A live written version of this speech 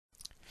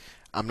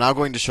I'm now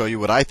going to show you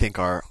what I think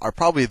are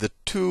probably the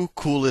two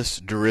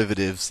coolest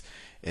derivatives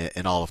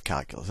in all of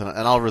calculus, and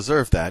I'll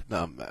reserve that.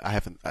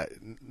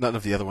 None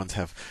of the other ones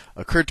have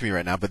occurred to me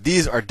right now, but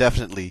these are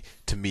definitely,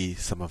 to me,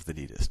 some of the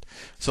neatest.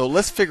 So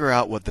let's figure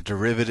out what the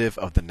derivative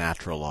of the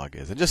natural log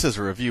is. And just as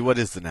a review, what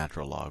is the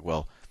natural log?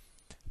 Well,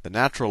 the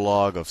natural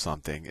log of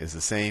something is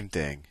the same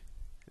thing.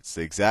 It's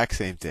the exact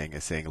same thing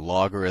as saying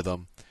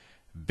logarithm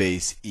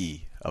base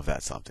e of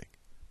that something.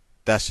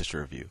 That's just a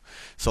review.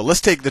 So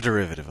let's take the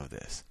derivative of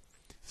this.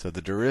 So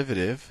the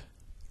derivative,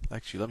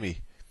 actually,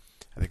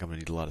 I think I'm going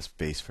to need a lot of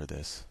space for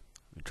this.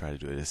 Let me try to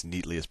do it as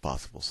neatly as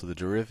possible. So the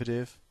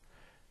derivative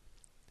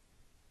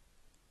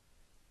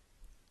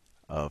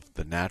of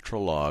the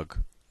natural log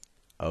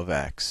of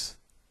x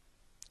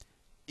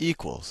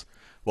equals,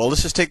 well,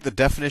 let's just take the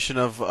definition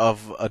of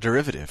a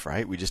derivative,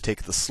 right? We just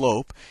take the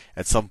slope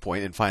at some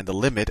point and find the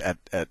limit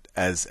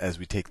as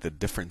we take the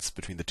difference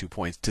between the 2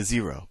 points to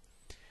 0.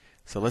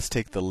 So let's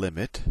take the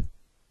limit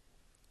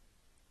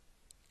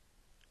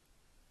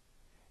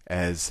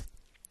as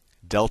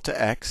delta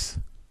x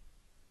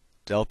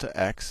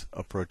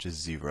approaches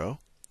 0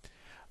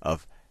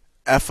 of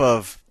f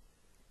of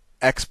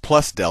x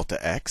plus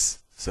delta x.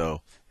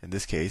 So in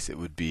this case, it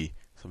would be,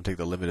 so I'm going to take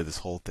the limit of this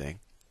whole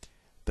thing,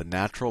 the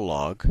natural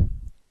log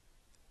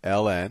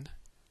ln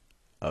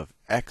of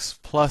x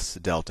plus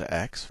delta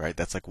x, right?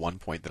 That's like one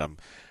point that I'm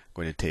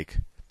going to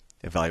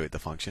evaluate the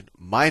function,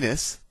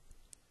 minus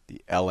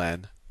the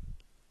ln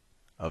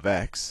of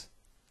x,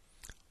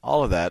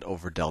 all of that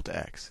over delta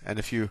x. And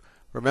if you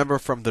remember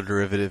from the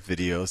derivative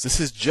videos, this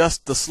is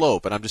just the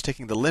slope, and I'm just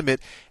taking the limit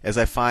as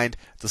I find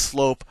the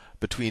slope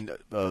between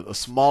a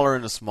smaller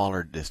and a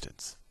smaller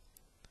distance.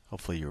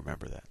 Hopefully you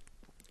remember that.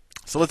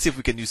 So let's see if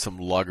we can use some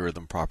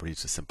logarithm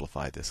properties to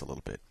simplify this a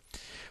little bit.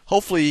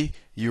 Hopefully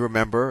you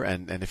remember,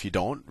 and if you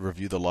don't,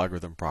 review the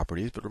logarithm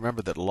properties, but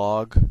remember that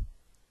log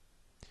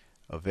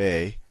of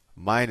a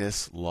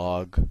minus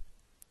log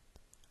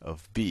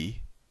of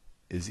b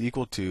is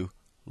equal to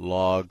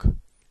log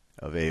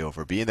of a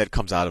over b, and that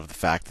comes out of the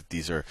fact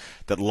that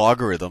that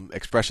logarithm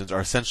expressions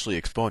are essentially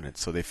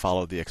exponents, so they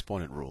follow the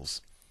exponent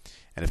rules.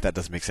 And if that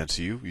doesn't make sense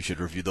to you, you should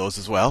review those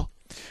as well.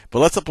 But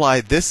let's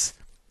apply this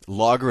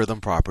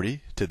logarithm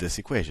property to this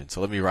equation.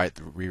 So let me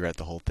rewrite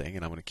the whole thing,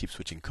 and I'm going to keep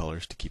switching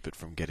colors to keep it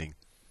from getting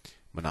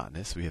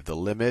monotonous. We have the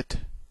limit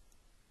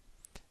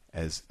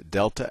as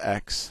delta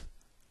x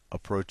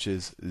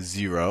approaches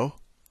 0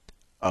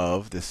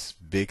 of this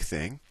big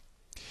thing.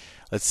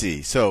 Let's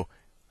see. So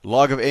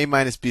log of a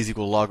minus b is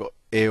equal to log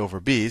a over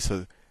b.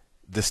 So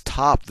this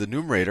top, the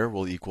numerator,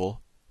 will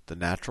equal the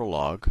natural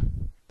log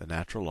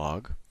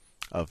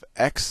of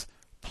x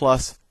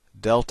plus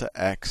delta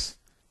x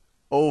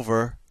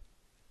over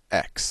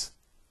x,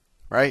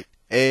 right?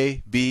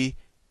 A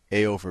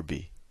over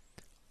b.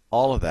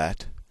 All of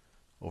that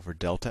over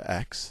delta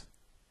x.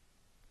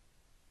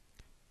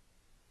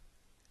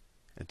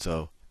 And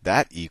so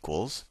that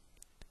equals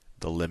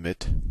the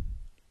limit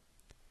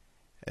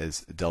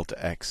as delta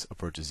x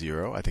approaches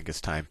 0. I think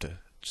it's time to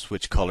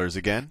switch colors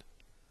again.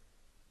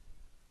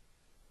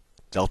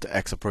 Delta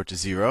x approaches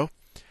 0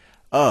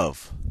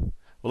 of,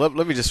 well,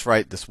 let me just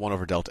write this 1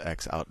 over delta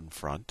x out in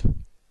front.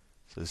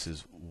 So this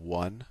is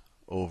 1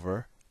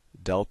 over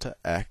delta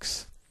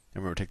x,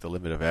 and remember, take the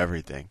limit of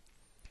everything,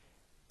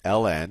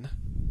 ln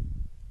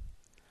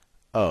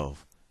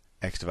of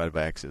x divided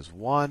by x is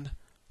 1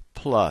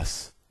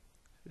 plus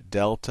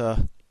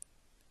delta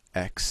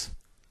x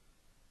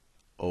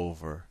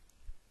over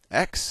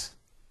x.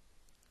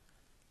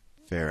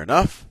 Fair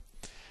enough.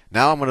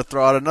 Now I'm going to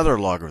throw out another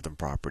logarithm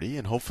property,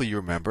 and hopefully you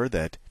remember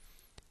that,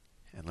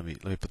 and let me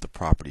put the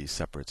properties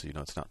separate so you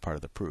know it's not part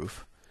of the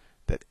proof,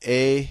 that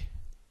a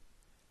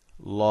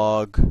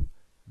log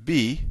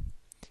b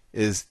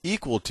is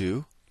equal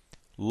to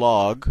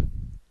log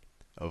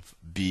of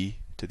b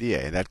to the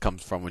a. And that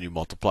comes from when you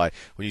multiply.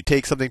 When you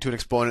take something to an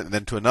exponent and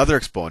then to another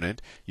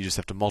exponent, you just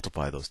have to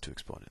multiply those two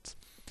exponents.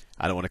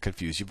 I don't want to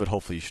confuse you, but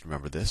hopefully you should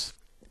remember this.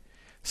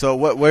 So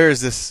where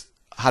is this?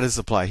 How does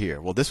this apply here?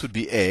 Well, this would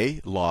be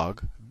a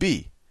log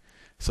b.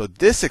 So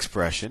this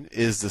expression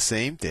is the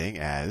same thing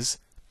as,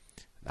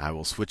 I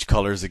will switch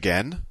colors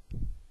again,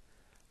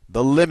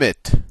 the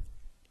limit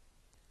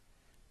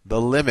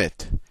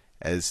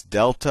as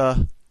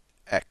delta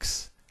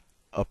x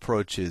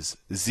approaches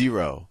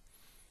 0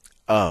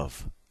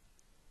 of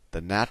the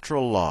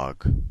natural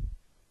log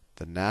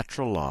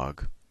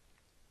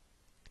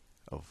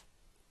of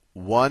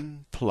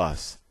 1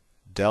 plus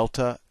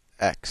delta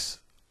x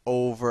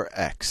over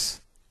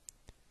x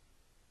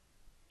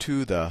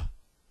to the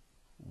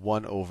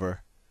 1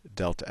 over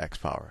delta x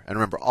power. And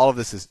remember, all of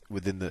this is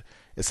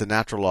it's the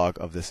natural log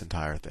of this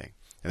entire thing.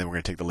 And then we're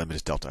going to take the limit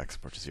as delta x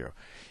approaches 0.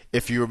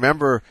 If you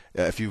remember,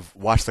 if you've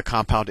watched the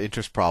compound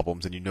interest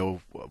problems and you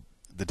know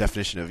the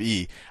definition of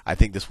e, I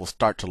think this will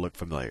start to look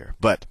familiar.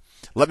 But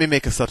let me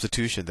make a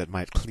substitution that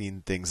might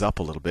clean things up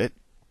a little bit.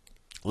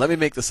 Let me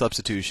make the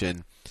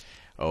substitution,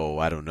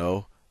 I don't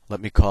know.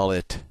 Let me call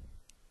it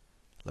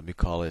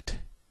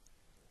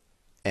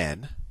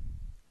n.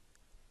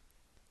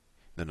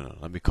 No.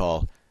 Let me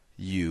call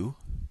u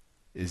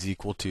is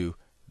equal to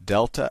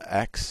delta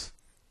x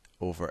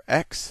over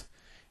x.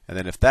 And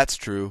then if that's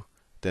true,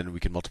 then we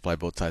can multiply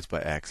both sides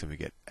by x, and we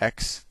get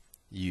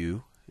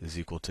xu is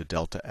equal to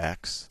delta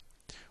x.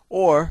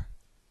 Or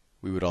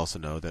we would also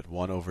know that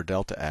 1 over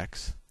delta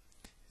x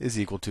is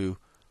equal to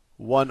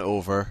 1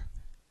 over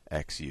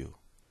xu.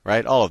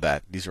 Right? All of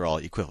that. These are all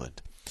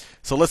equivalent.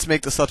 So let's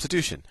make the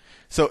substitution.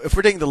 So if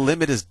we're taking the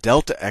limit as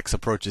delta x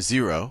approaches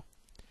 0,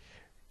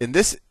 in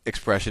this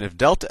expression, if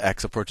delta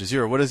x approaches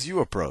 0, what does u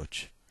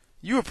approach?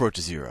 U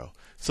approaches 0.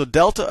 So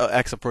delta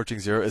x approaching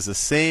 0 is the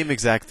same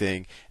exact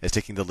thing as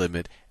taking the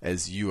limit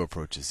as u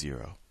approaches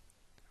 0.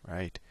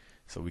 Right?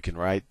 So we can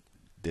write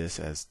this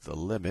as the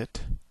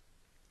limit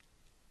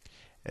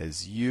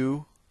as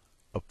u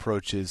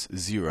approaches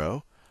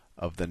 0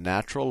 of the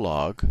natural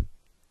log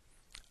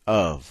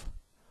of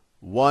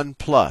 1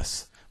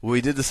 plus, when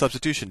we did the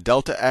substitution,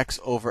 delta x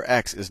over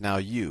x is now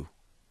u,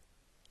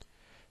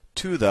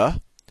 to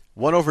the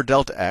 1 over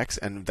delta x,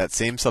 and that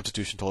same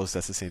substitution told us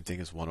that's the same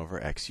thing as 1 over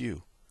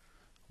xu.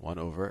 1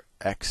 over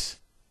xu.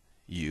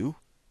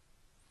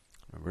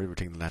 Remember, we're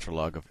taking the natural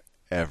log of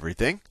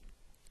everything.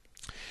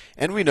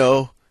 And we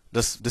know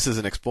this is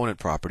an exponent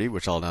property,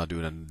 which I'll now do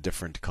in a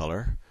different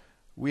color.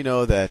 We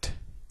know that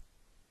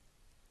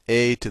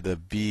a to the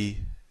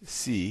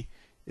bc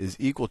is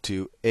equal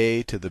to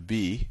a to the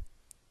b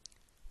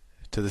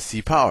to the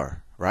c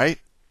power, right?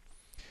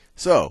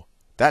 So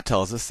that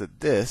tells us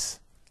that this,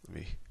 let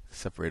me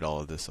separate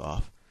all of this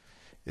off,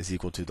 is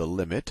equal to the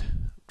limit,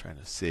 I'm trying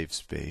to save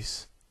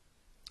space,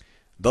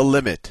 the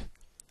limit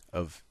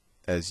of,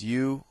 as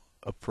u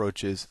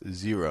approaches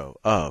 0,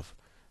 of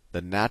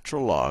the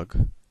natural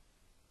log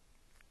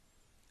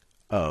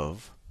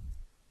of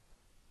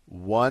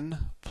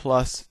 1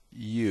 plus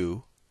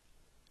u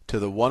to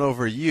the 1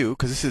 over u,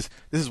 because this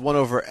is 1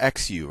 over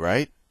xu,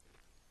 right?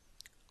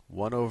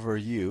 1 over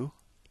u,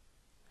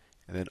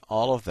 and then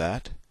all of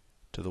that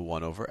to the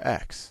 1 over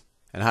x.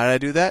 And how did I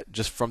do that?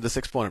 Just from this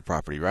exponent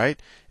property, right?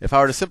 If I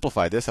were to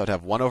simplify this, I would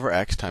have 1 over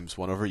x times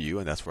 1 over u,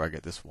 and that's where I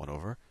get this 1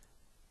 over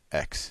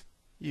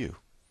xu.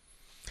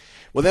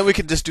 Well, then we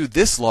can just do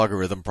this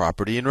logarithm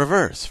property in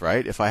reverse,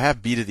 right? If I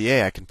have b to the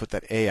a, I can put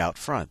that a out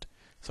front.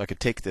 So I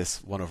could take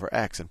this 1 over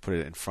x and put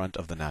it in front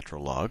of the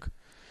natural log.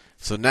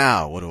 So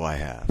now, what do I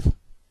have?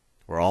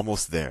 We're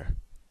almost there.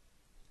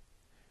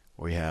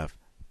 We have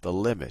the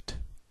limit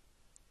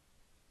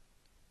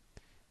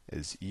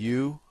as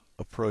u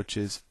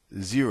approaches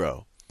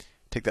 0.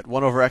 Take that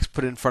 1 over x,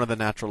 put it in front of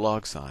the natural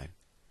log sign.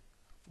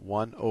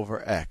 1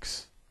 over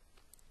x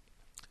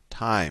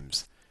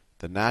times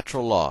the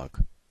natural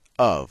log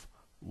of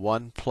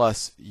 1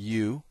 plus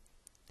u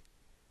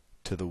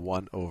to the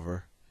 1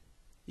 over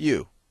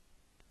u.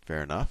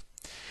 Fair enough.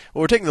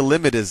 Well, we're taking the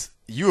limit as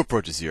u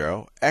approaches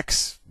 0.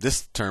 X,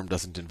 this term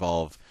doesn't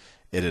involve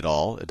it at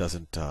all. It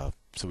doesn't, so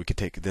we could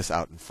take this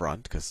out in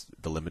front because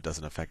the limit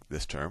doesn't affect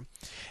this term.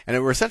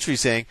 And we're essentially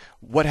saying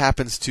what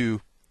happens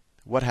to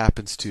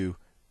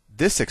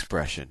this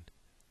expression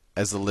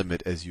as the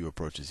limit as u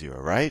approaches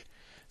 0, right?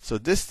 So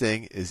this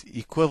thing is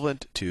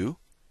equivalent to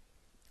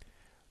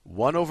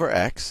 1 over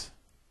x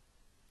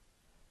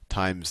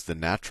times the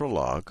natural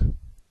log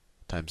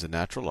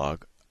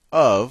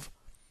of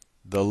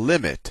the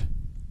limit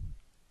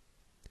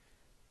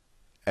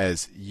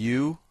as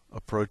u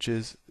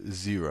approaches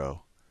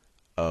 0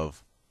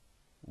 of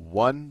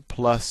 1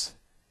 plus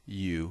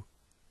u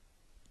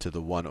to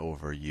the 1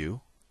 over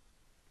u.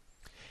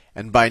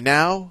 And by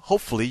now,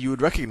 hopefully, you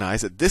would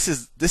recognize that this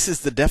is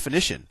the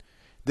definition.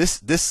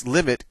 This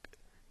limit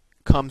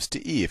comes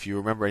to e. If you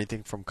remember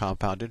anything from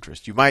compound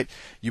interest, you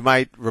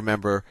might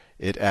remember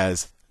it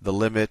as the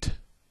limit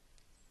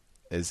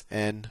as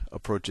n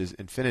approaches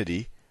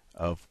infinity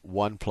of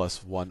 1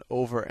 plus 1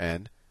 over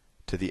n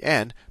to the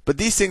n. But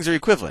these things are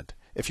equivalent.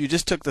 If you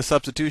just took the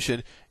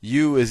substitution,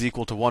 u is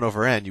equal to 1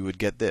 over n, you would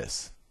get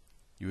this.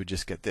 You would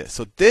just get this.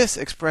 So this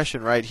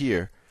expression right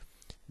here,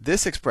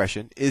 this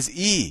expression is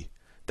e.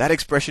 That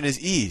expression is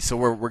e. So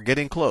we're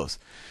getting close.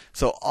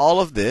 So all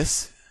of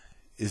this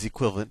is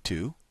equivalent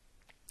to,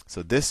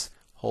 so this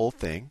whole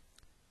thing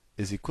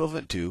is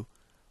equivalent to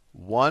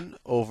 1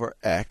 over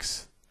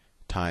x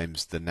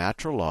times the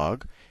natural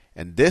log.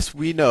 And this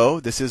we know,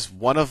 this is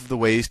one of the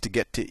ways to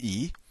get to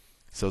e.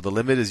 So the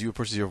limit is u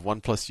approaches 0 of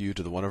 1 plus u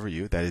to the 1 over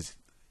u. That is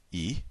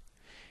e.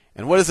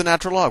 And what is the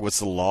natural log? What's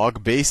the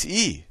log base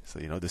e? So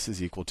this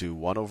is equal to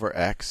 1 over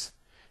x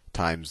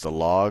times the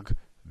log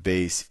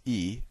base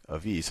e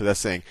of e. So that's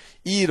saying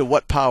e to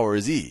what power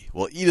is e?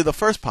 Well, e to the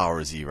first power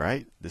is e,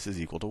 right? This is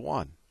equal to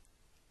 1.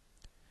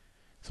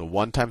 So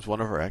 1 times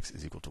 1 over x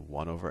is equal to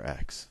 1 over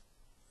x.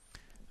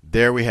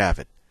 There we have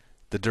it.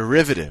 The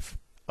derivative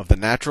of the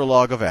natural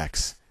log of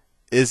x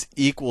is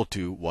equal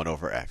to 1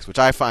 over x, which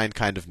I find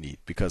kind of neat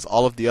because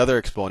all of the other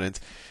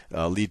exponents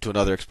lead to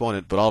another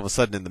exponent, but all of a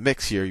sudden in the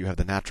mix here you have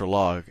the natural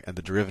log, and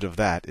the derivative of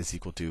that is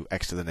equal to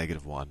x to the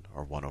negative 1,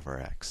 or 1 over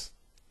x.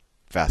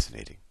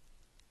 Fascinating.